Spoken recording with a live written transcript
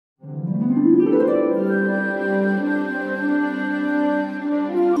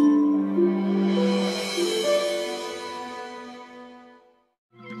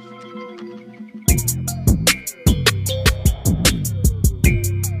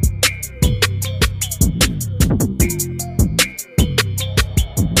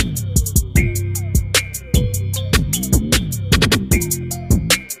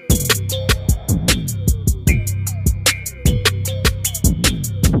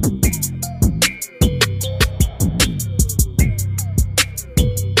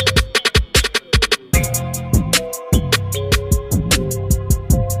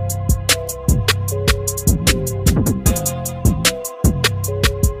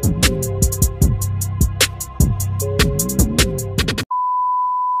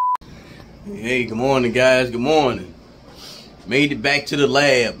Hey, good morning, guys. Good morning. Made it back to the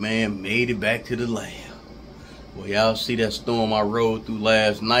lab, man. Made it back to the lab. Well, y'all see that storm I rode through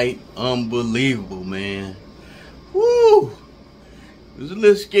last night? Unbelievable, man. Woo! It was a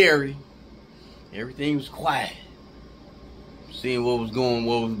little scary. Everything was quiet. Seeing what was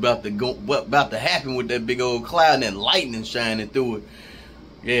about to happen with that big old cloud and that lightning shining through it.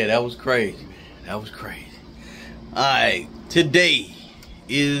 Yeah, that was crazy, man. That was crazy. All right, today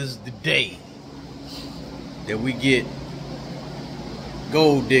is the day that we get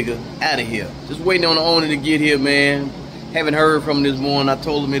Gold Digger out of here. Just waiting on the owner to get here, man. Haven't heard from him this morning. I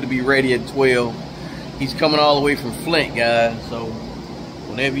told him it'll be ready at 12. He's coming all the way from Flint, guys. So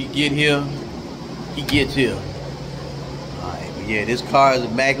whenever he get here, he gets here. Alright, but yeah, this car is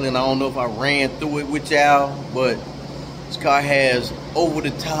immaculate. I don't know if I ran through it with y'all, but this car has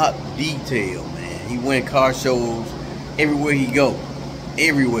over-the-top detail, man. He win car shows everywhere he go.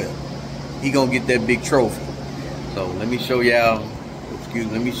 Everywhere. He gonna get that big trophy. So let me show y'all,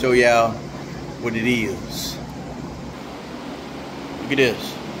 let me show y'all what it is. Look at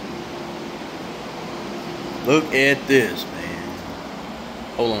this. Look at this, man.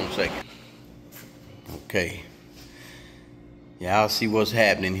 Hold on a second. Okay. Y'all see what's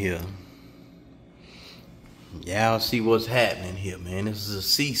happening here. Y'all see what's happening here, man. This is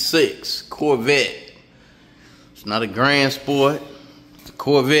a C6 Corvette. It's not a Grand Sport. It's a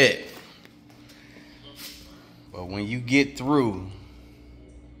Corvette. But when you get through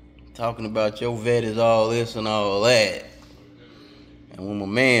talking about your vet is all this and all that, and when my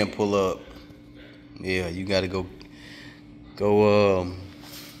man pull up, yeah, you gotta go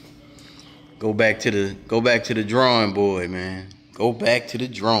back to the drawing board, man. Go back to the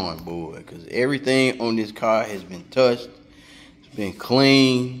drawing board, because everything on this car has been touched. It's been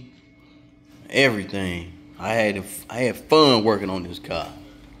clean. Everything. I had fun working on this car.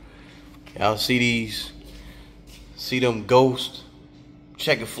 Y'all see these? See them ghost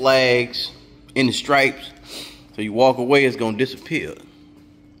checker flags in the stripes? So you walk away, it's gonna disappear.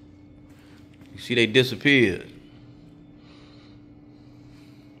 You see they disappeared.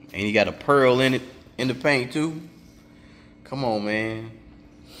 And he got a pearl in it, in the paint too. Come on, man.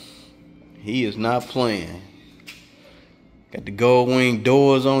 He is not playing. Got the gold wing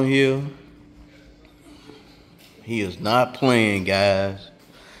doors on here. He is not playing, guys.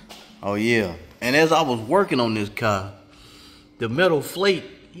 Oh yeah. And as I was working on this car, the metal flake,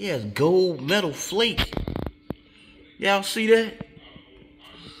 he has gold metal flake. Y'all see that?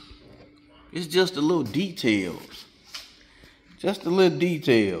 It's just the little details. Just the little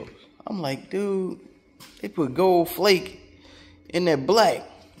details. I'm like, dude, they put gold flake in that black.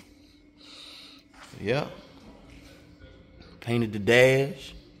 Yeah. Painted the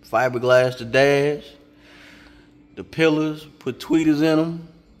dash, fiberglass the dash. The pillars, put tweeters in them.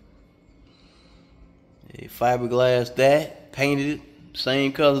 They fiberglass that, painted it,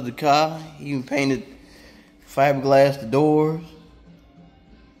 same color as the car. Even painted fiberglass the doors.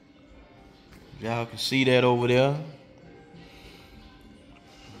 Y'all can see that over there.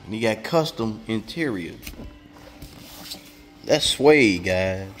 And he got custom interior. That's suede,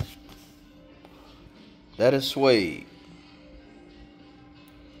 guys. That is suede.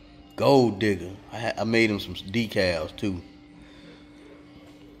 Gold Digger. I made him some decals too.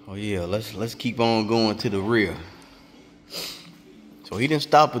 Oh yeah, let's keep on going to the rear. So he didn't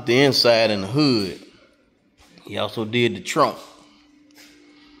stop at the inside and the hood. He also did the trunk.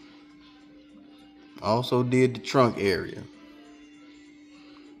 Also did the trunk area.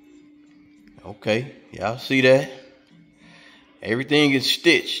 Okay, y'all see that? Everything is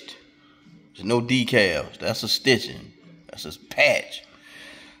stitched. There's no decals. That's a stitching. That's a patch.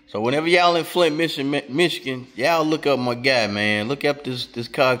 So whenever y'all in Flint, Michigan, y'all look up my guy, man. Look up this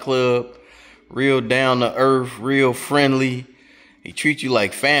car club. Real down to earth, real friendly. He treats you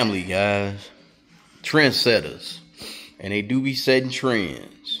like family, guys. Trendsetters. And they do be setting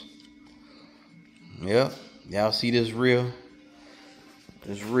trends. Yep. Y'all see this rear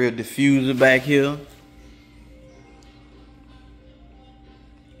diffuser back here?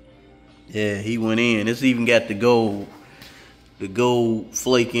 Yeah, he went in. This even got the gold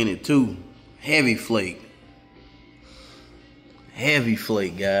flake in it too. Heavy flake. Heavy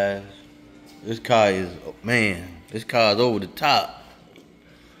flake, guys. This car is, man, this car is over the top.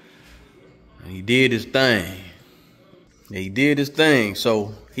 And he did his thing. He did his thing.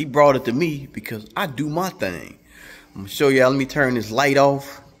 So he brought it to me because I do my thing. I'm gonna show y'all. Let me turn this light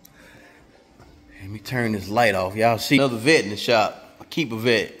off. Y'all see another vet in the shop. I keep a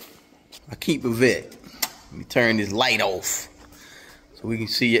vet. Let me turn this light off so we can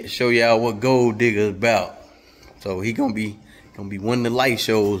show y'all what Gold Digger is about. So he gonna be one of the light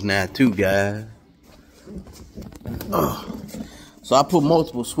shows now too, guys. So I put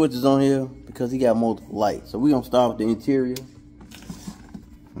multiple switches on here because he got multiple lights. So we gonna start with the interior.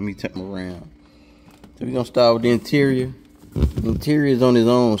 Let me turn around. So we gonna start with the interior. The interior is on his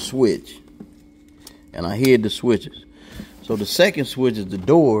own switch, and I hid the switches. So the second switch is the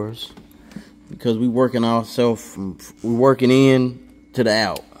doors, because we working in to the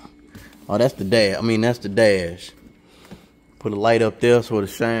out. Oh, that's the dash. That's the dash. Put a light up there so it'll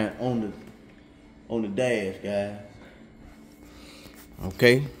shine on the dash, guys.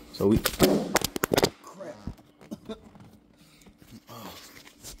 Okay, so we. Crap.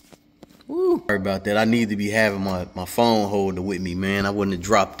 Woo. Sorry about that. I need to be having my phone holder with me, man. I wouldn't have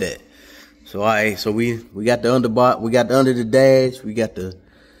dropped that. So alright, so we got the underbot, we got the under the dash, we got the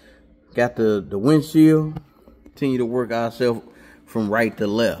windshield. Continue to work ourselves from right to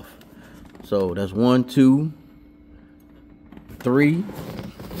left. So that's 1, 2, 3.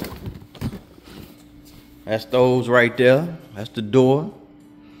 That's those right there. That's the door.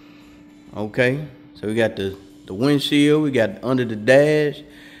 Okay. So we got the windshield, we got under the dash,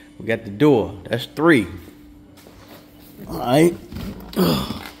 we got the door. That's 3. Alright.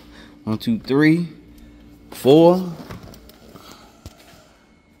 1, 2, 3, 4.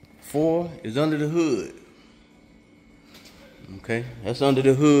 4 is under the hood. Okay, that's under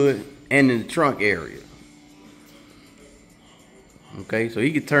the hood and in the trunk area. Okay, so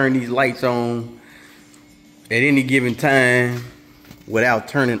he can turn these lights on at any given time without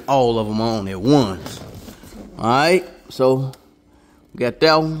turning all of them on at once. Alright, so we got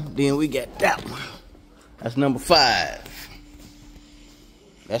that one, then we got that one. That's number 5.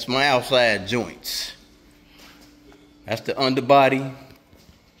 That's my outside joints. That's the underbody.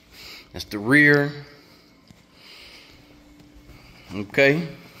 That's the rear. Okay.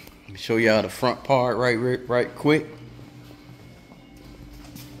 Let me show y'all the front part right quick.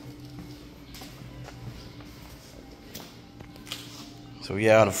 So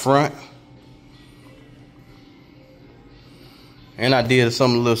yeah, the front. And I did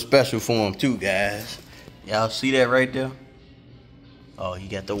something a little special for him too, guys. Y'all see that right there? Oh, you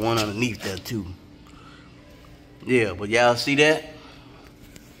got the one underneath there too. Yeah, but y'all see that?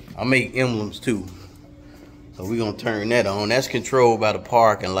 I make emblems too. So we're gonna turn that on. That's controlled by the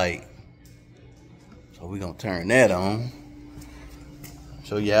parking light. So we're gonna turn that on.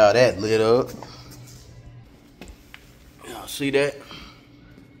 Show y'all that lit up. Y'all see that?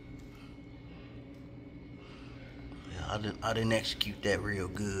 Yeah, I didn't execute that real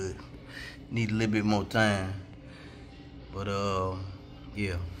good. Need a little bit more time. But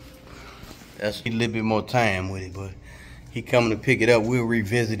yeah, that's a little bit more time with it, but he coming to pick it up. We'll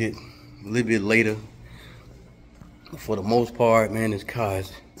revisit it a little bit later. For the most part, man, this car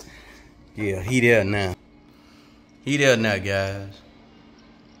is, yeah, he there now. He there now, guys.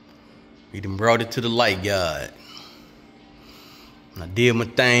 We done brought it to the light guard. I did my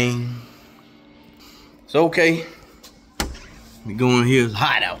thing. It's okay. We going here, it's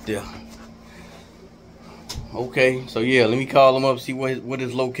hot out there. Okay, so yeah, let me call him up, see what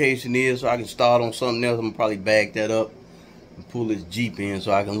his location is so I can start on something else. I'm gonna probably back that up and pull his Jeep in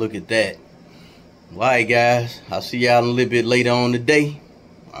so I can look at that. Alright guys, I'll see y'all a little bit later on today.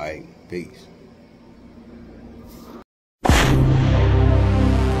 Alright, peace.